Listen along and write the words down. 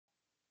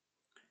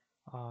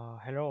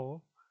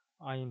Hello,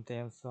 I'm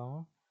DaeHyun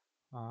Sung.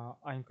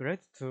 I'm glad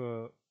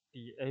to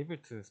be able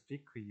to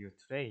speak with you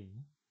today.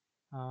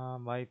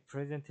 My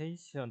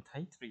presentation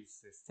title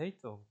is State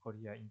of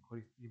Korea in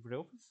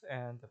LibreOffice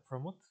and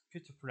Promote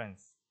Future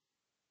Plans.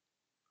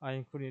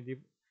 I'm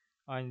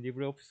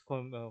LibreOffice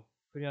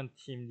Korean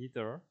team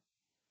leader.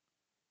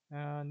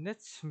 Uh,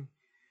 let's,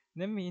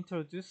 Let me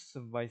introduce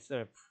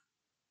myself.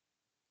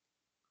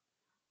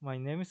 My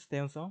name is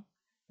DaeHyun Sung,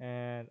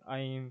 and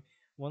I'm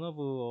one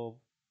of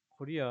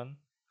Korean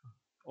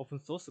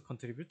open source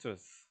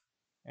contributors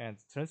and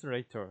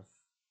translators.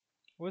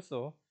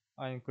 Also,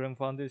 I'm Korean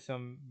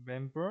Foundation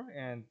member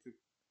and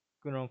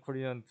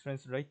Korean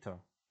translator.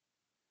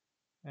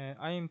 And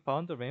I am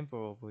founder member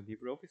of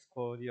LibreOffice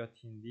Korea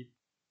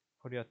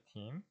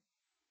team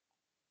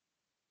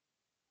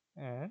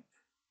and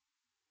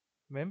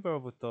member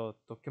of the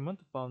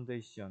Document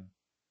Foundation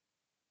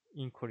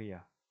in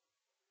Korea.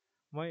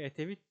 My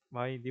TDF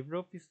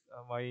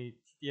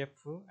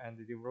and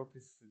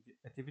LibreOffice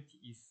activity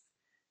is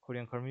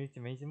Korean community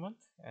management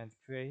and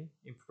QA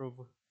improve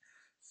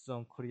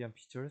some Korean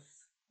features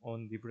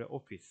on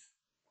LibreOffice.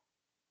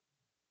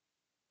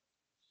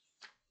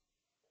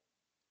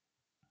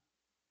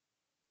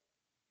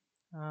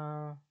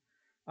 Uh,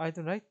 I'd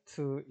like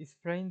to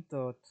explain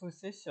the two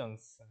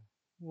sessions.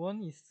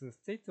 One is the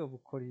state of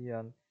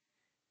Korea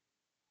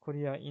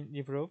in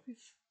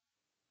LibreOffice.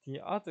 The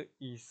other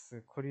is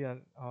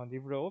Korean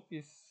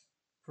LibreOffice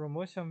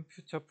promotion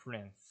future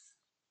plans.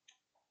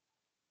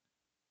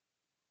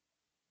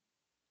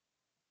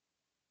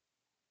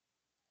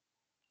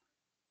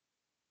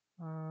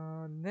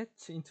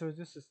 Let's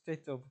introduce the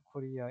state of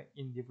Korea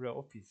in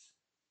LibreOffice.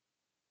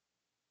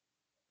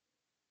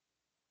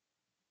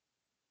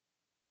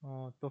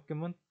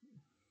 Document.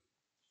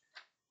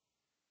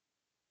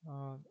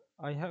 Uh,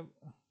 I have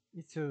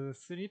it's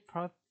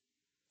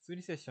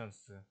three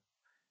sessions.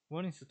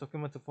 One is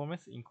document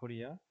formats in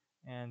Korea,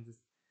 and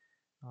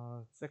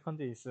second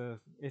is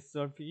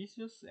SRP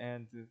issues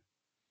and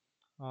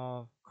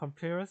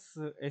compares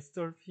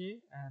SRP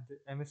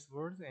and MS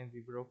Word and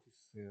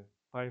LibreOffice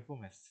file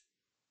formats.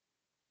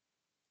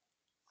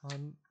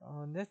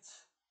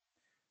 Next,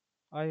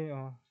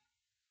 I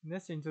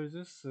let's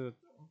introduce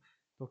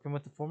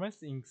document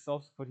formats in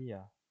South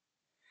Korea.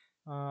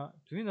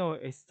 Do you know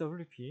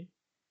SWP?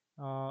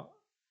 Uh,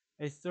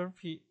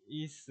 SWP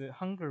is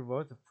Hangul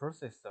word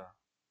processor.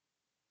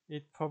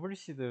 It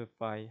published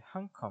by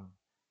Hancom.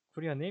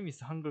 Korean name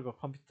is Hangul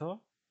Computer,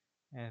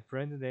 and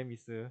brand name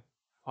is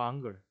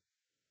Hangul.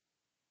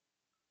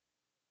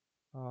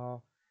 Uh,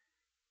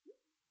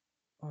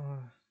 uh,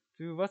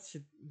 do you watch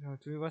it?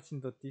 Do you watch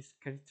this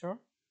character?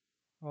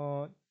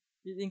 Uh,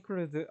 it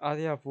includes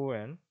Aria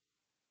Bowen.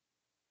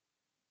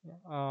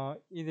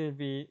 It will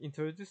be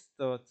introduced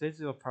the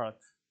Jeju part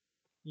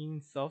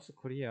in South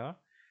Korea.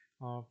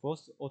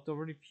 Both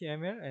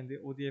OWPML and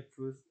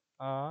ODF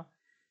are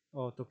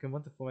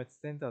document format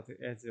standard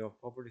as a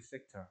public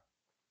sector.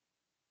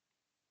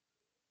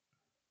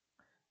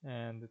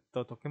 And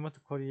the document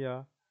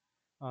Korea,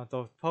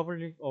 the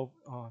Republic of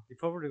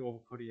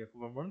Korea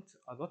government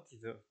adopted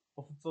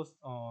open source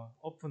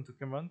open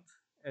document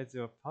as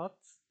a part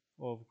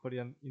of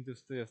Korean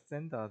industrial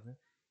standard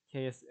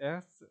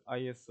KSX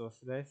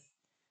ISO/IEC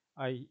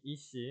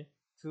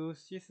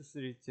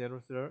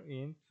 26300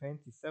 in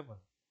 27.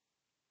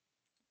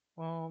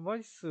 What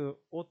is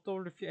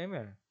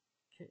OWPML?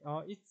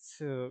 Uh,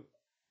 it's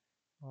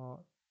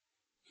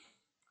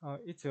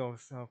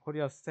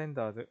Korea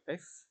standard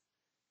X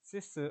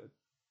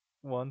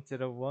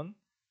 6101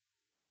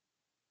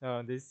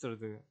 registered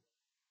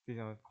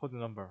the code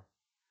number.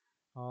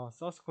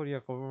 South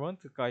Korea government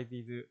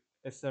guided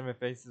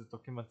SML-based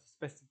document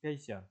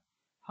specification.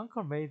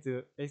 Hanker made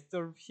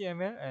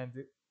SWPML and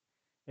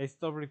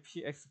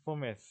SWPX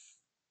formats.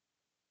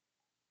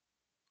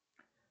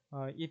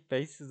 It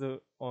based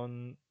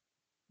on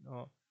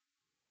uh,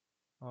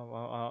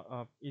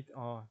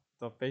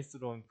 based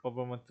on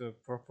government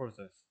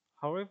proposals.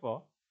 However,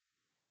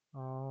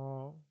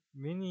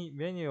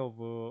 many of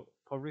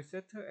public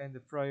sector and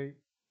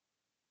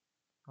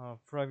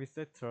private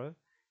sector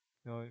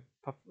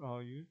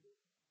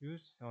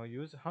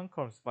use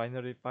Hancom's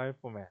binary file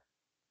format.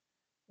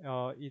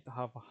 It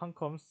have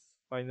Hancom's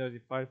binary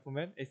file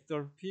format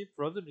SWP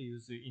broadly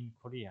used in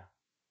Korea.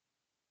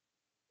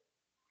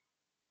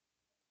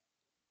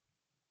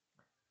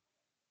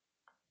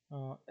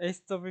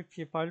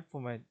 SWP file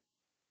format.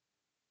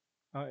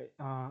 Uh,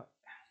 uh,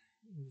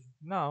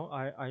 Now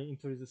I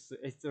introduce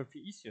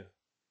SWP issue.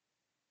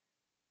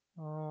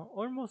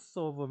 Almost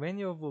of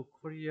many of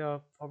Korea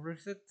public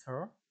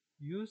sector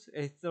use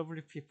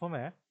SWP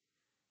format.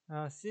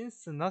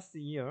 Since last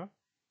year,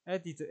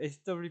 added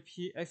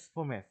SWPX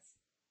format.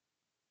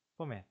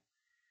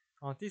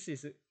 This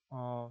is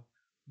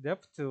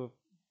left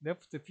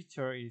left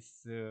picture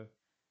is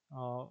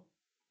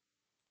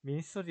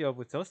Ministry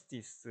of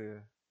Justice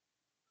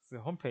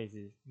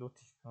homepage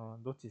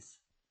notice.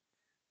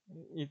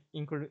 It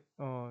include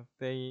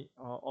they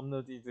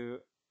uploaded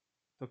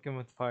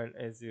document file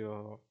as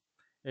your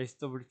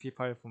HWP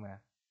file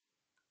format.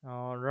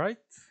 Right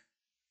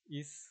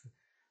is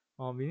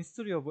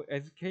Ministry of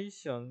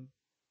Education's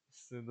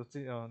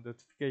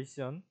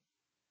notification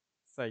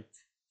site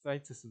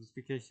site's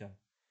notification.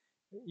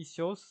 It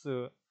shows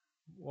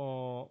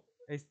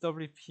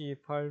HWP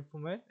file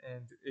format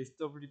and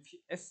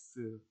HWPS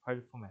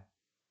file format.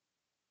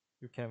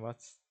 You can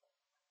watch.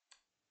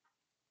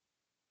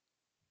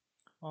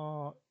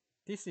 Uh,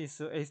 this is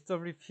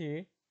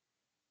HWP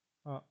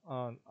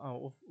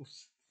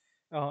oops.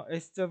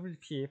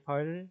 HWP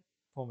file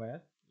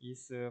format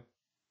is a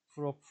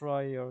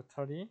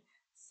proprietary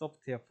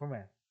software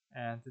format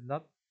and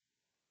not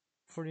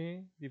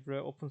free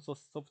libre open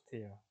source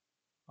software.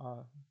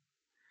 Uh,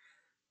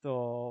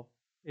 the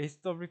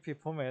HWP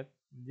format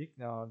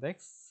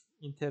lacks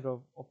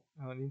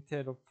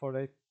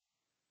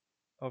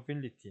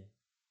interoperability,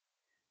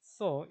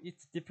 so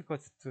it's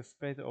difficult to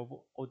spread over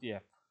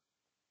ODF.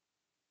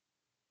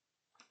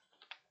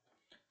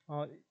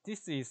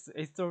 This is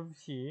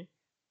HWP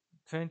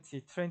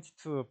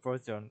 2022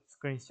 version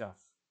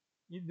screenshots.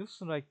 It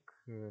looks like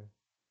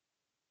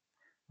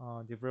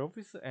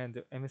LibreOffice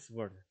and MS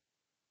Word.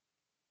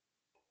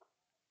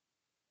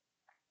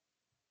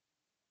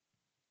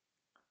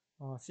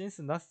 Since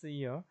last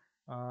year,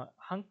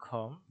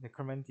 Hancom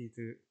recommended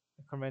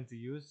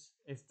use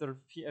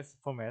HWPS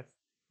format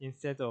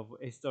instead of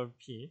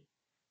HWP.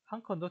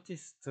 Hancom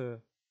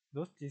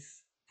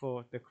noticed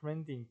for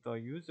recommending the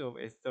use of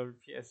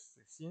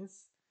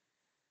HWPS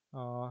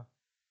uh,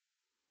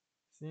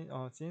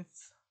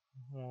 since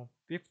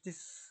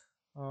 50th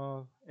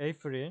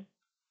April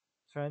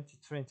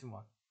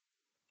 2021.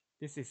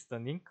 This is the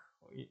link.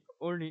 It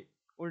only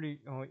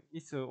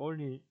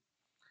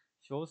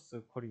shows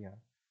Korean.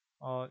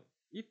 Uh,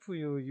 if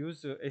you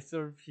use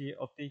SRP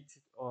update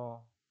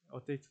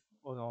update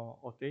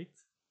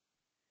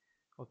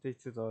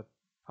update to the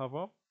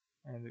power,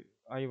 and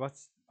I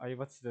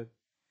watched the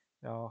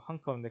Hong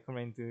Kong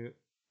recommend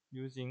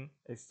using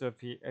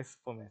SRP X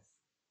format.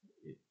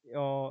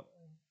 Uh,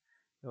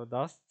 the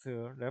last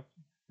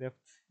left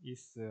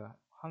is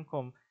Hong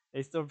Kong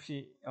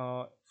SRP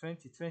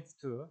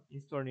 2022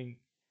 installing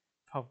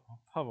power.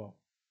 power.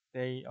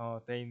 They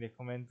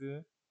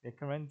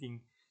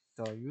recommending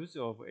the use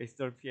of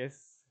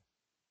HWPS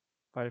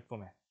file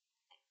format.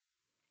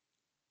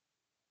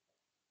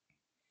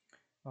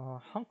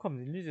 Hancom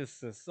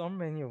releases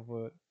many of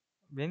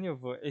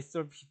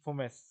HWP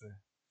formats.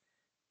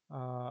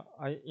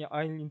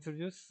 I'll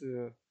introduce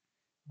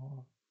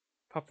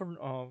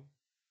popular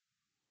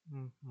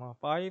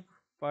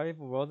five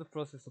word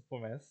processor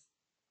formats.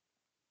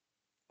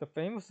 The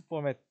famous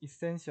format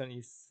extension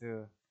is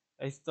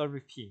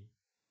HWP.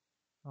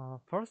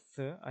 First,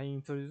 I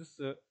introduce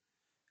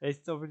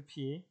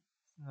HWP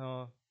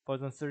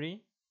version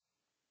 3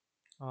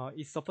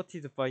 is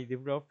supported by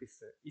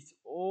LibreOffice. It's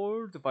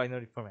old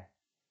binary format.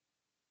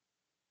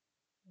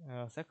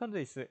 Second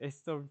is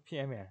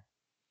HWPML.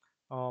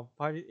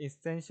 File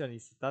extension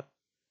is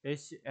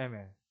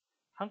 .html.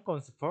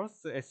 Hancom's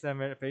first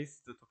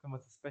XML-based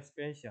document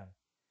specification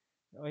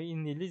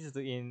released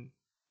in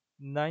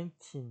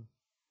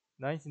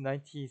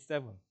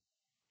 1997.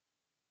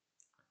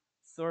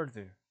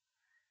 Third,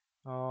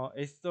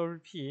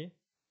 HWP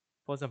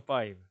version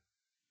 5.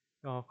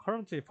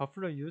 Currently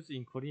popular use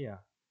in Korea.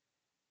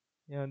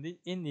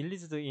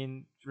 Released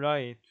in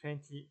July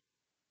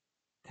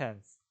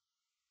 2010.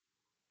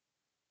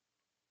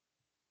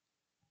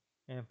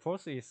 And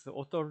fourth is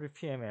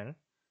AutoWPML.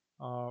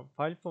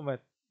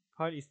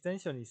 File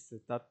extension is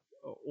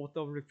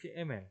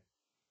AutoWPML.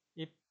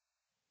 It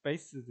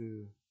based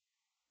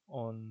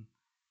on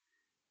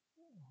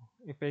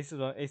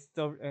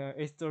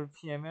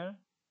HWPML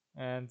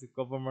and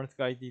government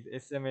guided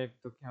XML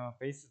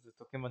based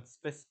document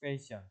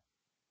specification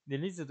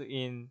released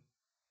in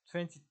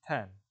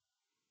 2010.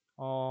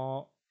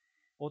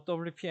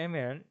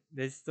 AutoWPML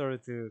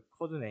registered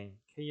code name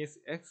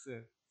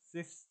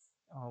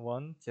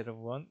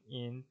KSX6101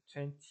 in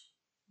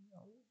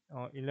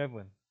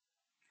 2011.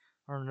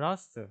 And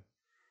last,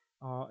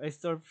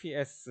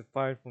 HWPS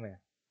file format.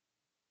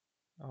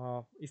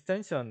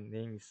 Extension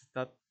name is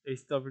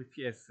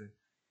 .hwps.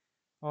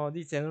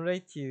 The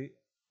generated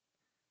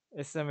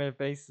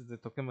XML-based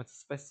document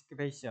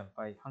specification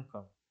by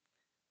Hancom.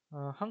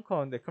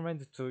 Hancom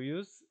recommended to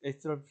use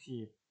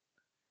HWPS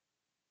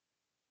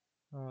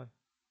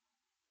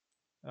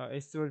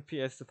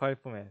file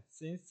format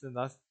since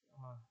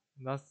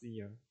last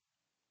year.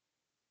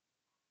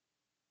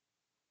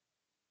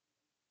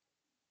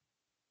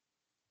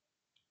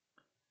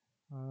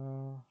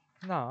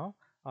 Now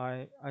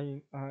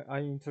I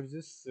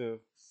introduce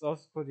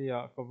South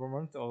Korea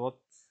government alert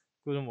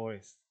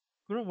Gurumores.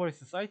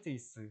 Gurumores site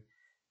is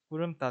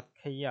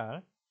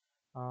gurum.kr.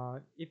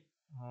 It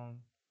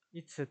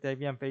it's a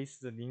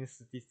Debian-based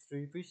Linux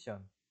distribution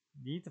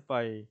led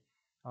by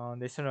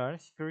National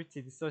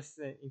Security Research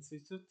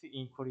Institute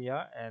in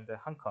Korea and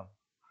Hancom,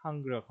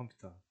 Hangul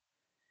Computer.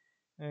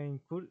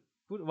 And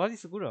what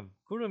is Gurum?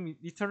 Gurum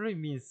literally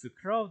means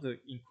cloud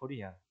in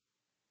Korean.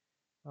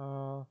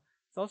 Uh,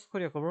 South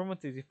Korea government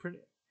is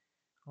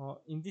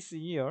in this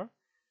year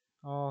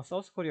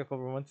South Korea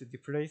government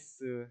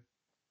replaced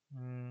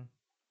um,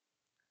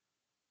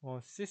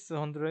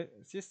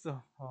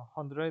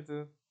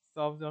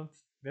 600,000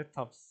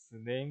 laptops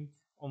named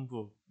on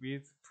book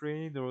with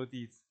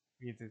preloaded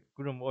with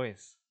Chrome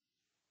OS.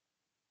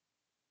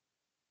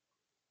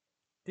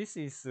 This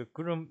is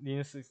Chrome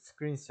Linux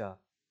screenshot.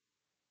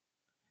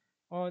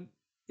 Uh,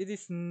 it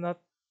is not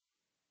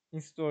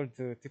installed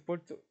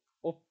default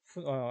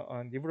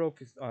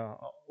LibreOffice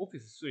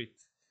Office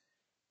suite.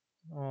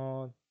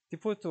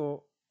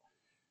 Default,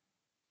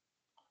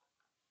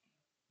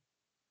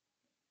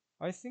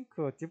 I think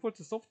default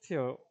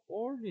software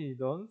only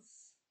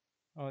runs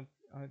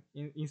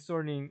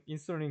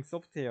installing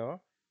software.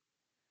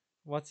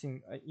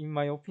 In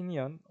my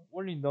opinion,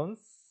 only runs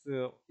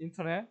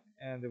internet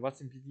and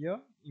watching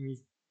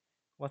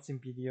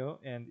video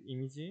and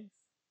images,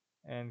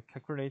 and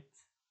calculate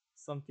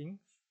something.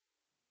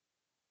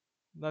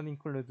 Not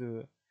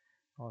include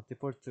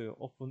default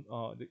open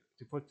the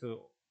default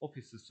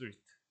Office suite.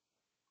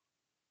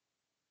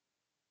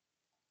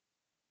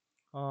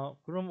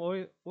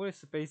 Chrome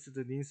OS-based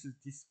Linux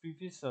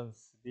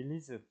distributions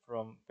released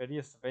from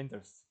various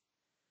vendors.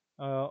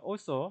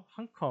 Also,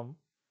 Hancom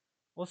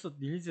also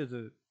released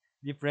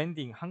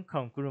rebranding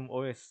Hancom Chrome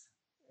OS,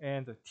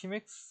 and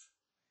Tmex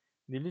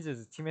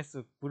releases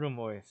Tmex Chrome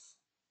OS.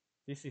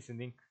 This is a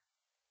link,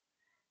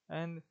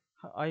 and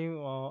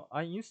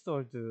I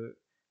installed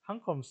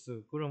Hancom's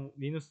Chrome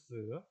Linux,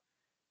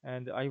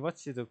 and I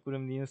watched the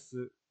Chrome Linux.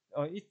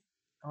 Uh, it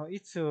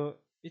it's a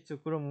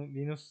Chrome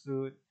Linux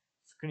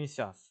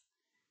screenshots.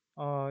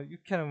 You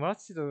can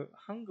watch the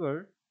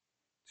Hangul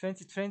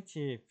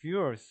 2020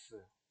 viewers,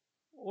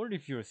 only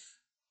viewers,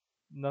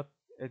 not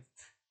edit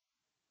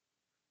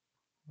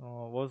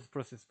word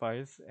process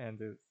files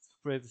and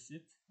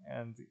spreadsheet,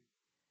 and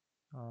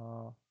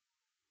uh,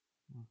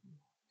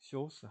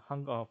 shows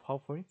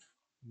PowerPoint.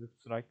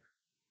 Looks like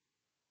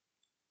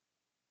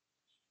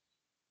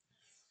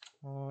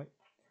uh,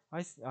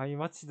 I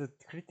watched the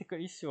critical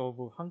issue of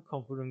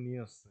Hancom Bloom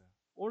News.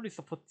 Only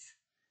support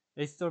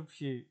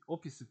HWP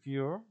Office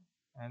Viewer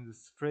and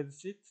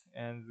spreadsheet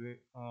and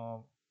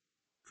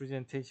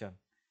presentation.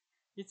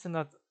 It's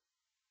not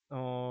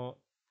uh,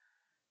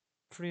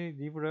 free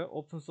libre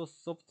open source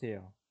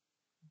software.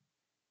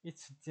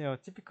 It's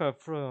typical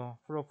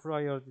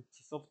proprietary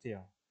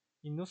software.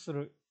 In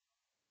Nusr,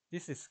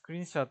 this is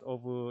screenshot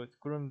of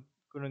그런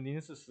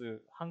Linux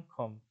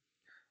Hancom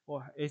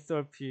or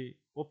HRP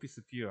Office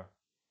Viewer.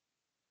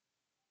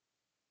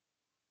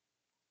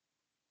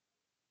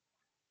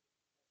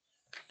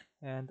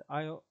 And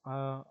I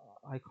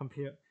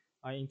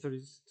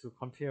introduced to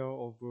compare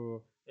of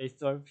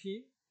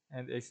HRP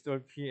and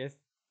HRPS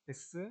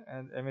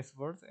and MS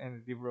Word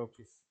and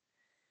LibreOffice.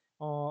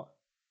 Uh,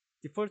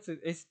 Default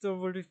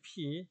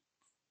HWP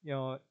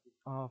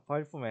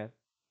file format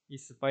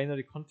is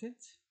binary content,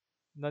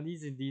 not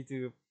easy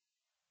read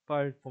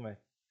file format,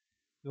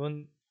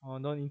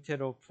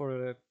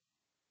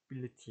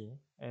 non-interoperability,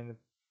 and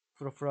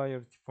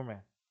proprietary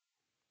format.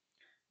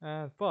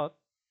 But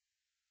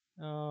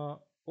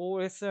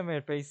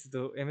OSML based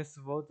MS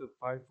Word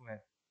file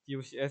format,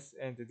 DOCS,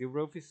 and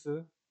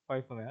LibreOffice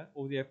file format,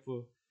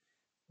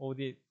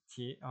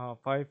 ODT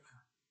file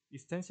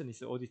extension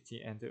is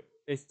ODT, and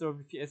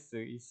HWPS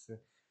is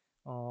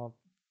uh,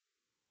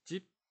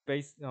 zip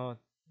based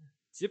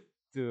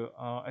zipped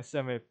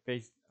XML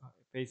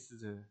based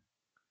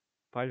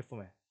file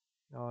format.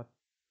 Uh,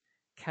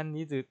 can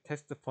need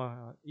test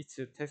for each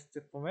test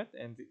format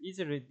and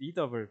easily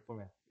readable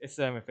format,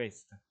 XML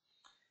based.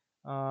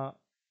 Uh,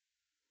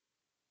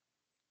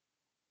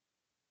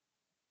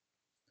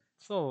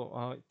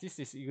 this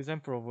is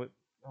example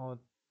of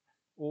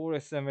all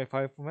XML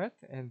file format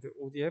and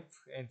ODF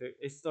and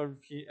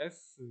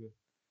HWPS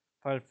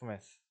file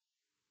formats.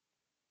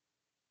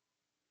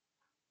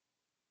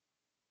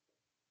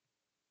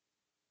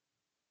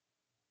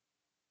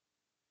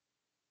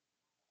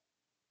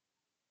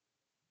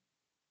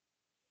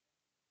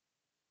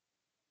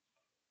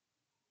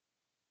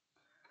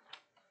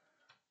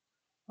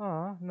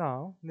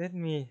 Now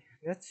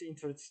let's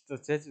introduce the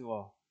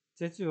Jejuo.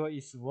 Jejuo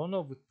is one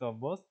of the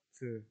most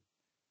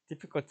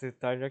difficult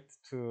dialect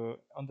to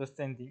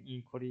understanding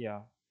in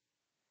Korea.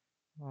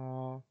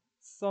 Uh,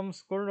 some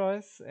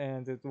scholars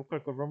and the local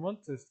government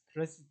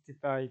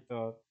classify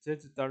the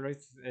Jeju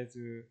dialect as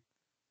a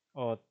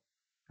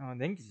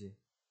language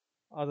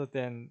other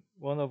than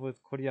one of the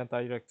Korean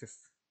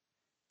dialects.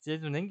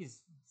 Jeju language,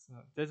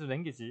 Jeju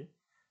language,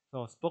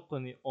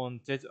 spoken on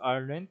Jeju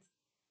Island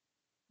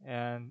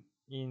and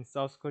in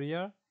South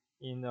Korea,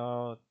 in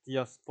a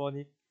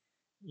diasporic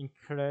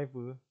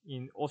enclave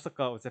in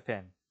Osaka,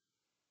 Japan.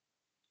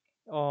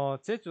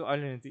 Jeju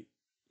Island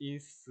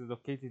is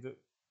located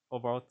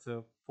about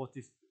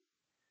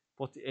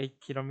 48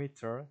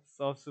 kilometers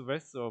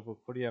southwest of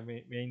Korea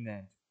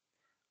mainland.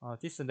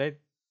 This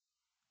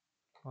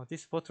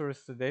this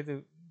fortress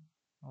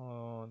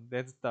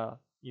delta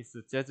is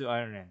Jeju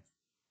Island.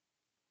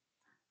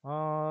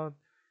 Uh,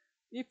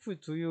 if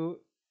do you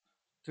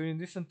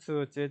listen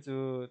to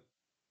Jeju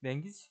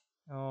language?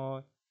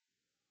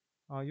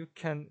 you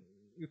can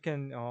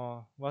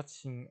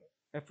watching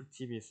Apple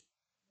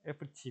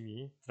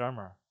TV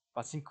drama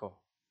Pachinko.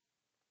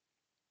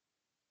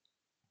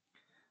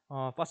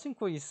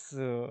 Pachinko is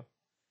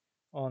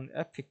an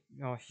epic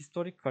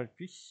historical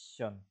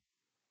fiction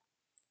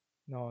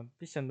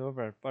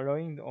novel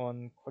following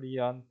on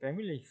Korean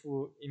family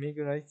who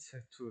immigrates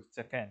to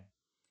Japan.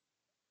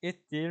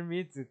 It deals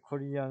with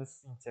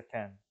Koreans in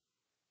Japan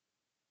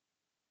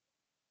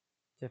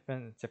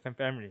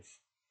families.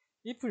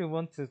 If you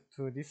want to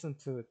listen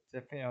to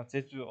Japan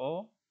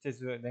Jeju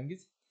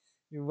language,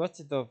 you watch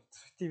the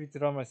TV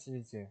drama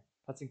series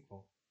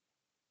Pachinko.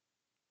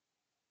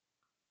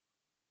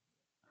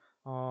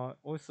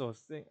 Also,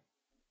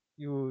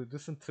 you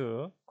listen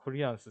to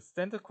Koreans,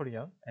 standard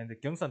Korean and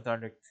Gyeongsan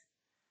dialect.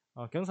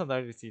 Gyeongsan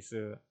dialect is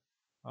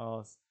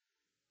uh,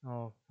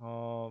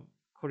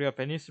 Korea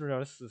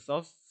Peninsula's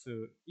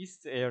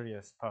southeast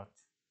areas part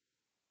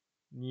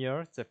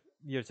near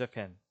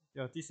Japan.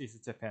 This is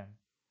Japan.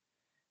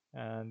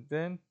 And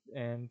then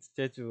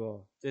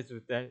Jeju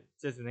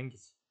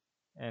language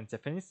and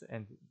Japanese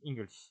and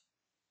English.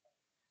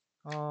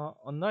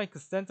 Unlike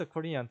standard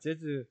Korean,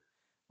 Jeju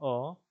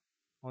uh,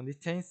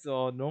 retains a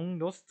long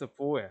lost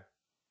vowel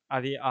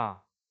RER.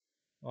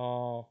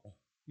 Uh,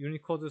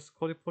 Unicode's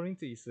corresponding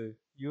is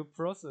U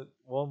plus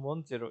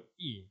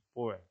 110E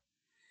vowel.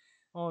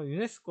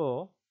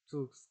 UNESCO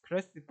to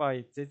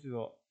classify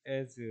Jeju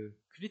as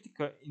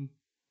critical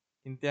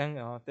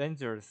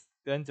dangers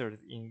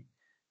in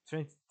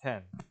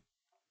 2010.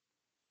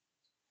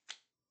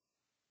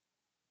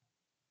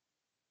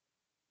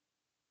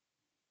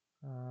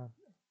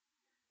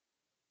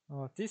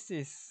 Uh, this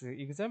is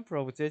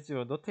example of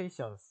Jeju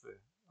notations.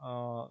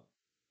 Uh,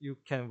 you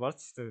can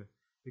watch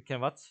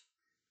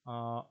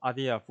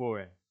Adia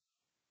vowel.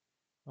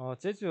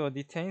 Jeju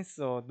retains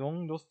a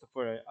long lost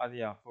vowel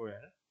Adia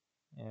vowel.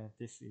 And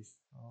this is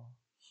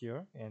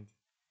here and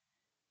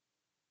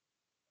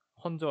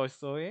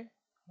혼자서의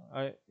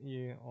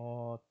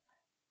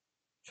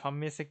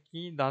참매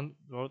새끼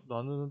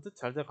나누는 듯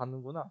잘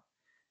돼가는구나.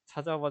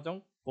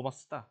 찾아와정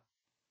고맙습니다.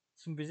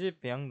 순비지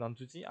배양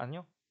난주지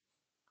아니요.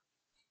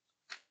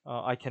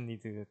 I can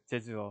read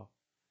제주어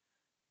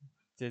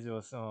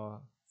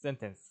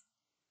sentence.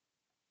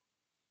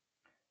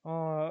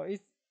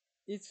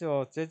 It's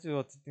a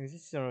제주어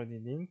dictionary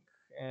link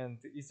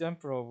and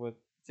example of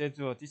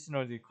제주어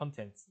dictionary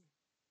contents.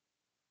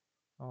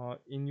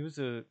 In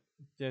use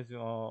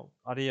제주어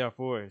area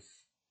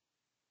vowels.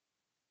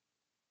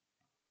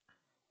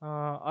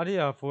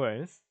 Area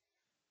vowels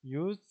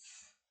use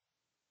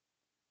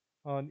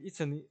it's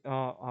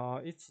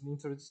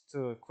introduced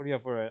to Korea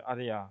vowel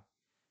area.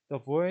 The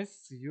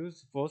vowels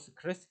use both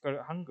classical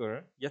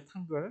Hangul, yet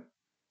Hangul,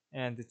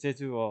 and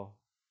Jejuo.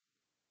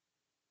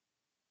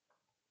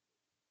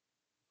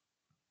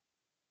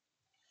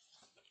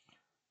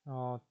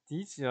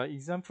 These are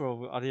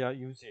example of area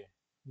use.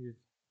 This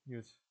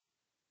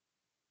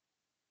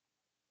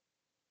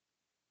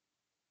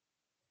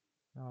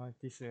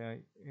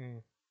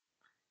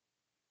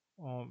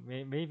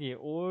maybe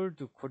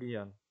old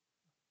Korean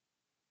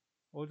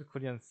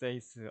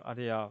says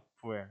area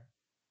vowel,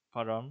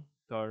 발음,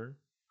 덜,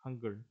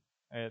 한글.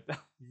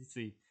 This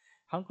is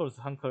Hankul's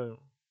Hankul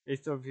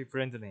HWP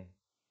brand name.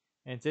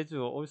 And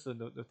Jeju also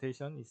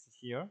notation is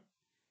here.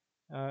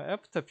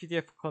 After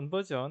PDF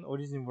conversion,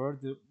 origin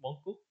word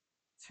Mongkuk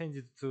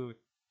changed to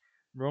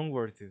wrong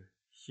word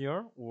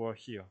here or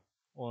here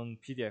on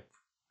PDF.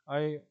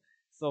 I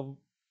sub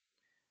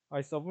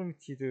I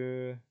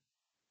submitted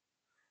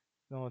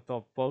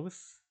the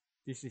bugs.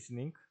 This is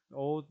link.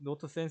 All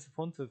NotoSense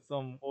font,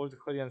 some old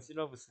Korean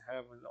syllables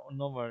have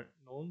normal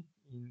known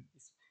in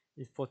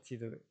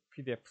exported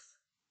PDFs.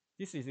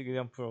 This is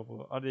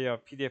example of area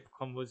PDF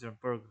conversion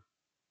bug.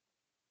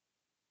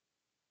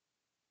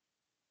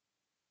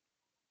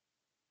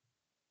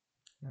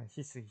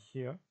 History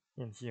here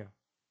and here.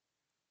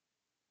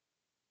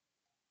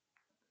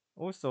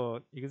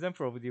 Also,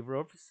 example of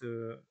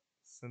LibreOffice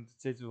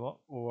Jeju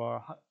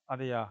or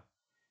area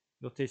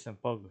notation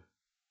bug.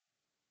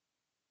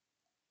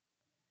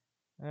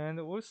 And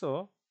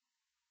also,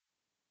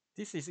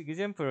 this is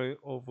example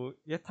of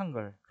yet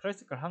Hangul,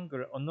 classical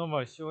Hangul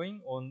normal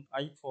showing on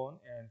iPhone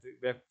and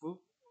MacBook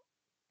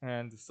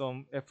and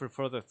some Apple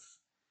products.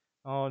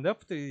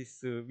 Left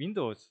is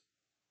Windows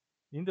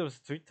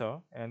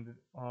Twitter, and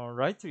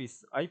right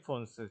is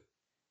iPhone's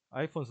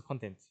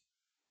content.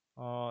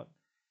 I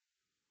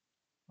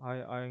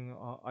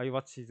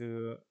watched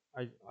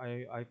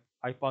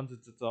I found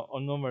the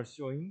abnormal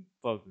showing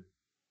bug.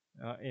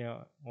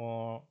 Yeah,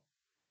 or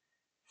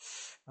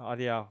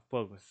area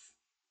bugs.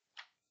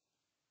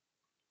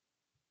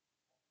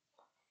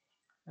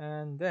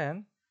 And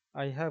then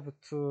I have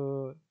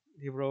two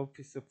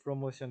LibreOffice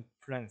promotion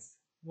plans.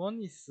 One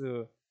is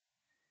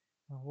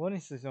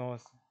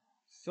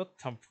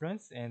short-term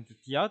plans, and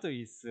the other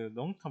is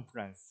long-term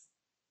plans.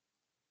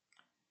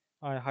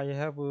 I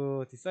have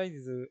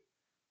decided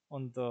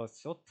on the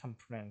short-term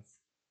plans.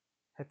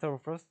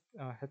 Heterofest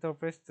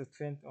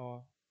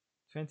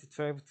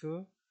 2012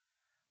 to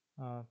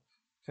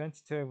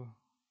 2012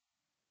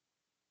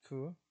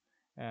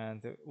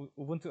 and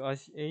Ubuntu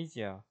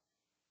Asia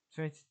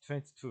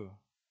 2022.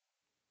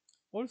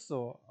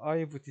 Also,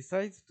 I've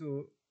decided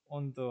to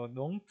on the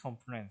long-term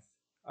plans.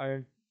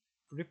 I'll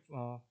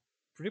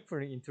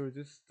briefly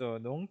introduce the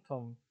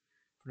long-term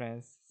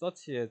plans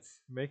such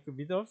as make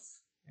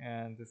videos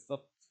and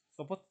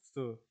support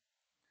to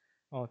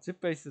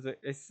chip-based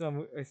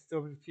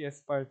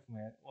SWPS file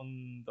format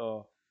on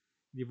the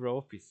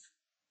LibreOffice.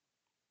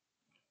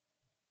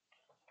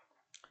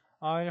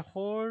 I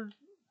hold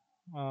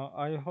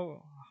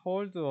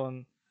hold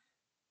on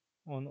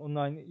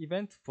online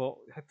event for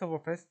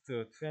Hacktoberfest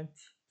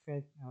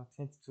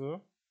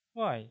 2022.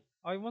 Why?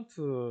 I want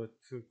to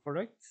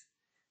collect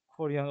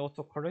Korean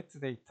autocorrect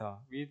data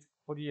with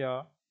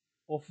Korea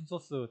open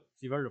source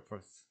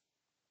developers.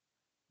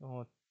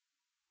 Uh,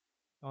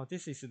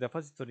 this is the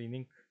repository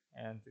link,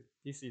 and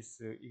this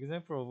is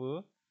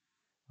example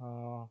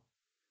of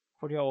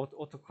Korea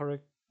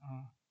autocorrect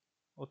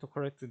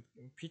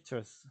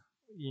features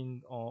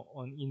in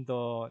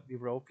the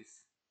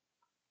LibreOffice.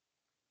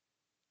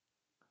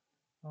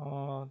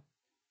 Uh,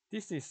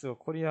 this is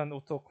Korean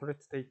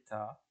autocorrect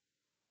data.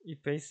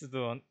 It based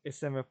on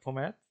XML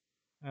format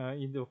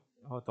in the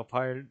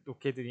file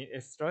located in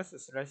s/source/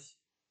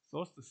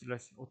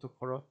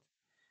 autocorrect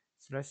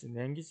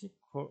 /language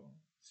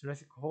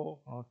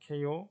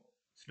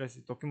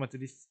 /ko/document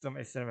list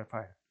XML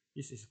file.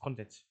 This is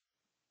content.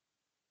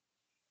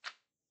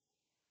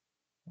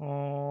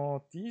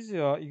 These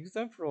are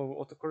example of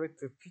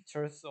autocorrect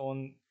features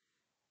on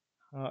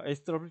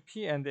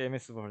SWP and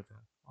MS Word.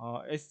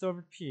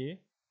 SWP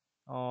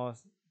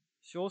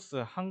shows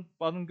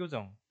빠른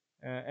교정.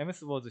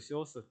 MS Word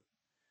shows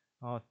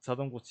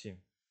자동 고침.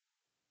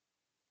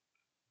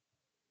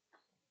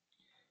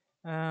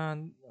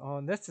 And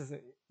let's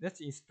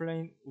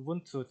explain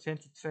Ubuntu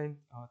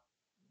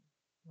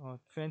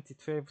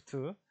 2012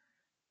 to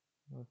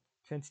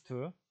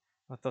 22.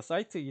 The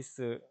site is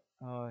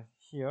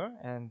here,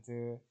 and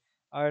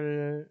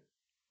I'll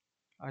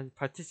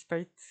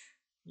participate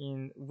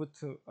in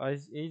Ubuntu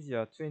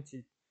Asia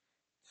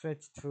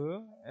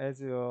 2022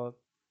 as a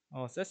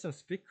session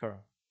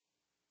speaker.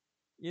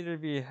 It will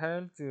be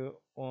held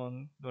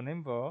on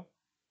November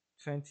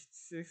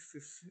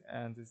 26th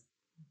and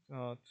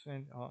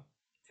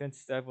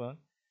 27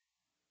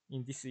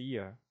 in this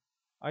year.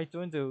 I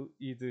joined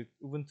with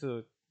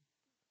Ubuntu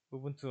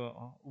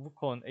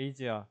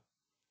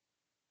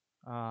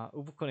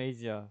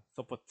Asia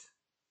support.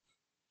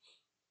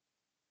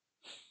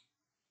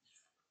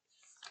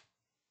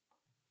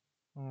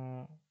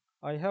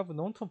 I have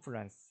long-term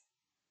plans.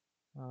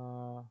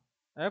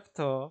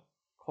 After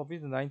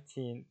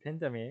COVID-19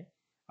 pandemic,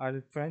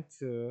 I'll plan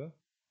to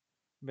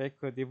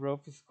make a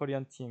LibreOffice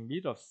Korean team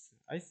meetups.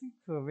 I think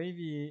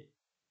maybe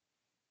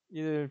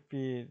it'll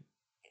be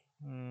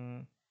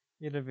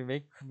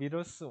make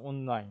meetups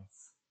online.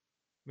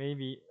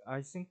 Maybe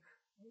I think,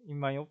 in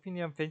my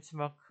opinion,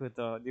 benchmark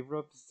the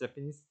LibreOffice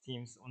Japanese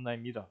team's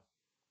online meetup.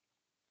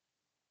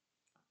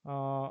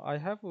 I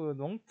have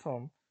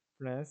long-term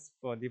plans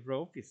for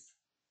LibreOffice.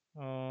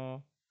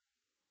 I'll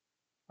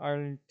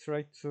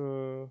try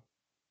to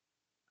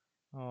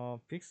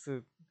fix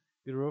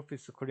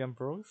LibreOffice Korean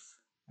blogs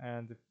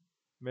and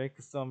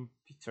make some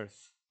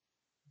pictures.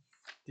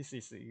 This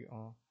is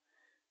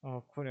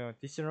Korean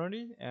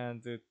dictionary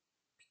and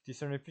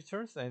dictionary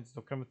pictures and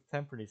document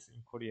templates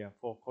in Korea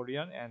for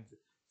Korean and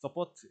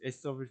support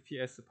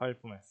SWPS file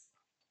formats.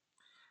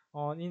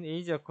 In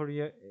Asia,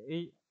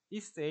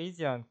 East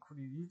Asian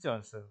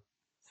regions,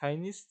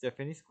 Chinese,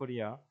 Japanese,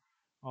 Korea,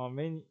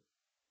 many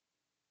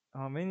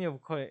of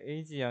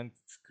Asian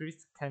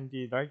scripts can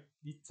be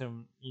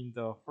written in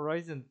the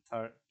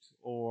horizontal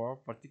or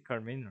vertical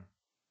manner.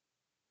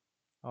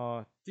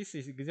 This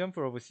is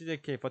example of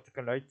CJK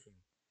vertical writing.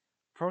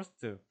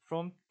 First,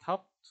 from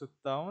top to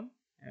down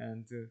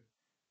and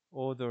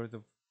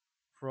ordered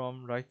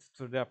from right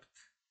to left.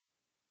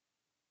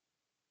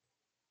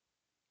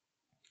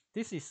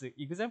 This is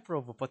example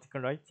of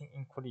vertical writing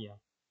in Korea.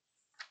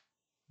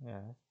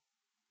 Yeah.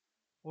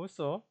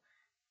 Also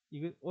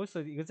the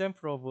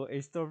example of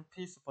a store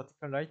piece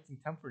vertical writing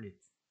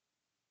template.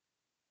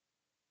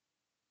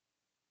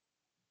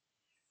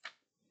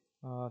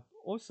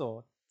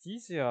 Also,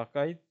 these are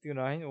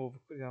guideline of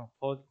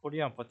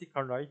Korean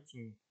vertical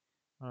writing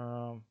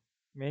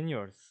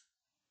manuals.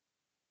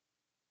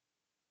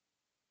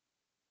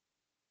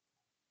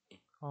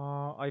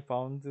 I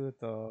found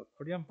the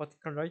Korean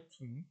vertical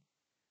writing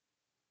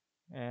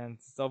and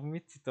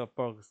submit the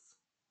bugs.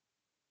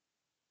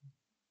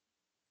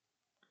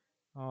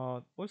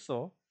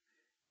 Also,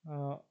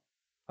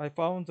 I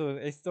found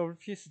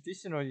SWP's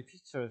dictionary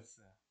features.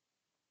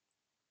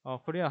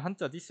 Korean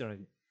Hanja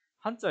dictionary.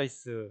 Hanja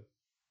is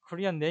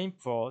Korean name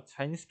for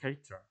Chinese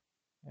character.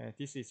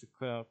 This is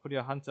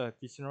Korean Hanja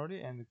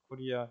dictionary and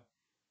Korean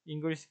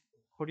English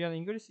Korean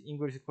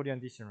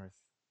dictionaries.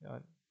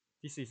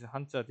 This is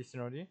Hanja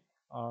dictionary.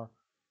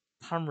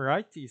 Term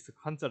right is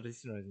Hanja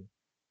dictionary.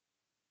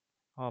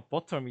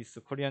 Bottom is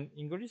Korean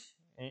English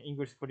and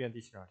English Korean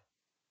dictionary.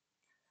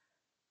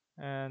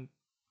 And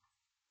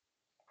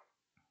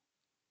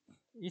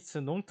It's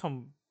a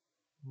long-term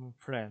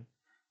plan.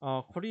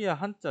 Korea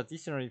Hanja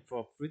Dictionary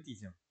for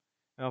Buddhism.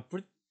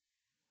 Bud-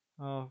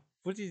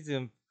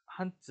 Buddhism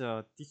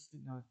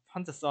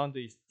Hanja sound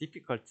is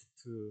difficult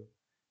to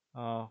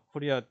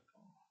Korea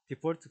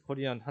default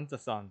Korean Hanja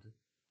sound.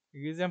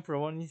 Example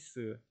one is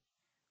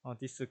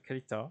this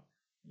character.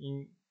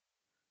 In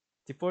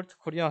default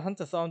Korean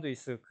Hanja sound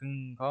is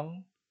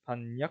금강,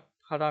 반약,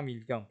 하라,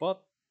 밀경,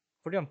 but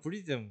Korean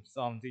Buddhism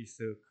sound is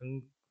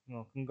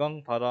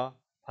금강, 바라,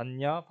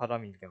 반야, 바라,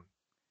 밀경.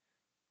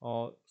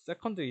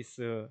 Second is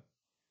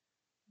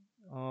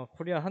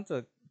Korean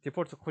Hanja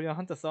default Korean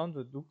Hanja sound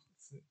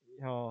looks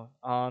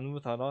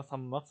안우 달아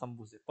삼막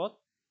삼보지 but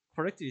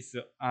correct is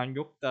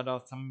안욕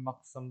달아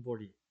삼막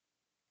삼보리.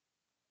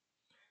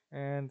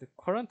 And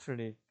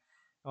currently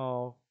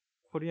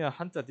Korean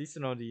Hanja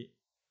dictionary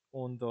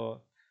on the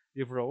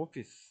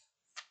LibreOffice.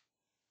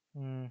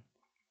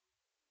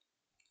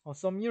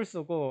 Some years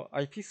ago,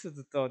 I fixed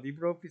the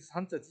LibreOffice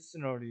Hanja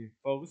dictionary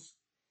bugs,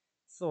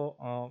 so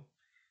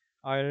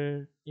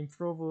I'll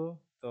improve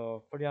the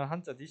Korean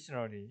Hanja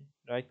dictionary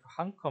like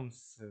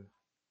Hancom's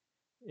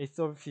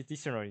HWP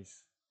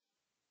dictionaries.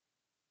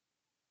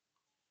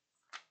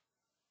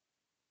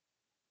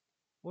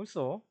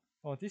 Also,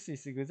 this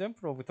is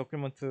example of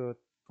document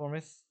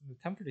format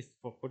templates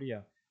for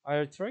Korea.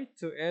 I'll try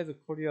to add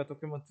Korea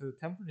document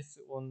templates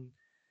on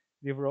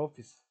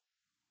LibreOffice.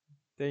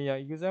 They are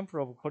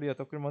example of Korea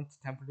document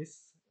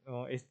templates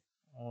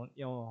on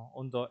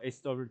the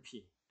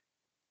HWP.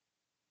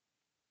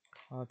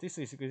 This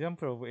is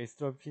example of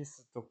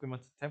HWP's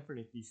document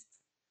template list.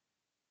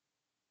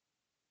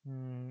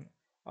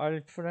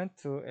 I'll plan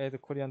to add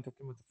Korean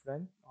document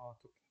plan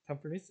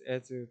templates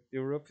as a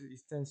Europe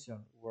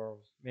extension or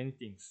many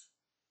things.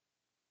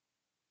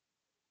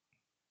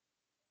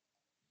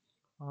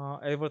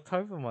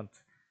 Advertisement.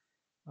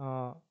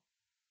 Uh,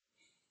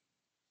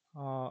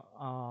 uh,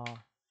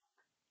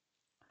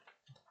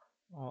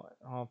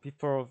 uh,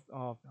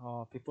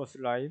 before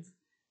slides,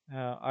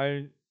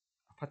 I'll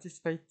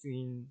participate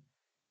in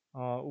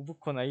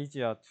UbuCon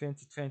Asia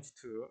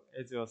 2022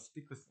 as a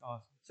speaker,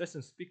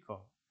 session speaker.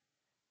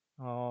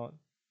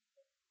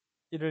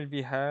 It will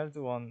be held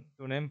on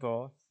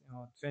November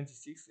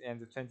 26 and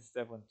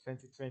 27,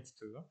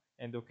 2022,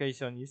 and the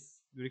occasion is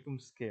Nurikum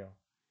Scale.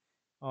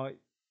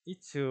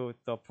 It's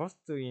the first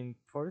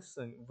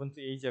in-person Ubuntu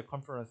Asia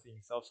conference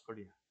in South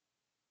Korea.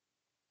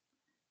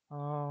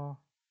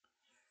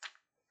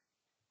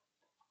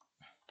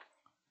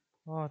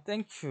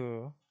 Thank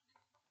you.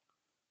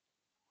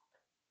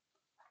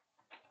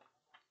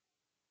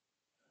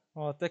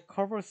 That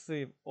covers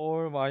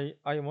all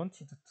I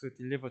wanted to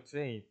deliver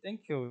today.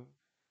 Thank you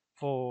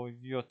for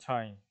your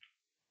time.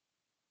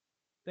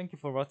 Thank you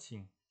for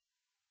watching.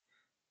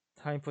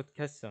 Time for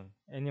question.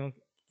 Any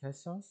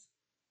questions?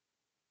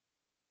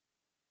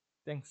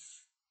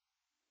 Thanks.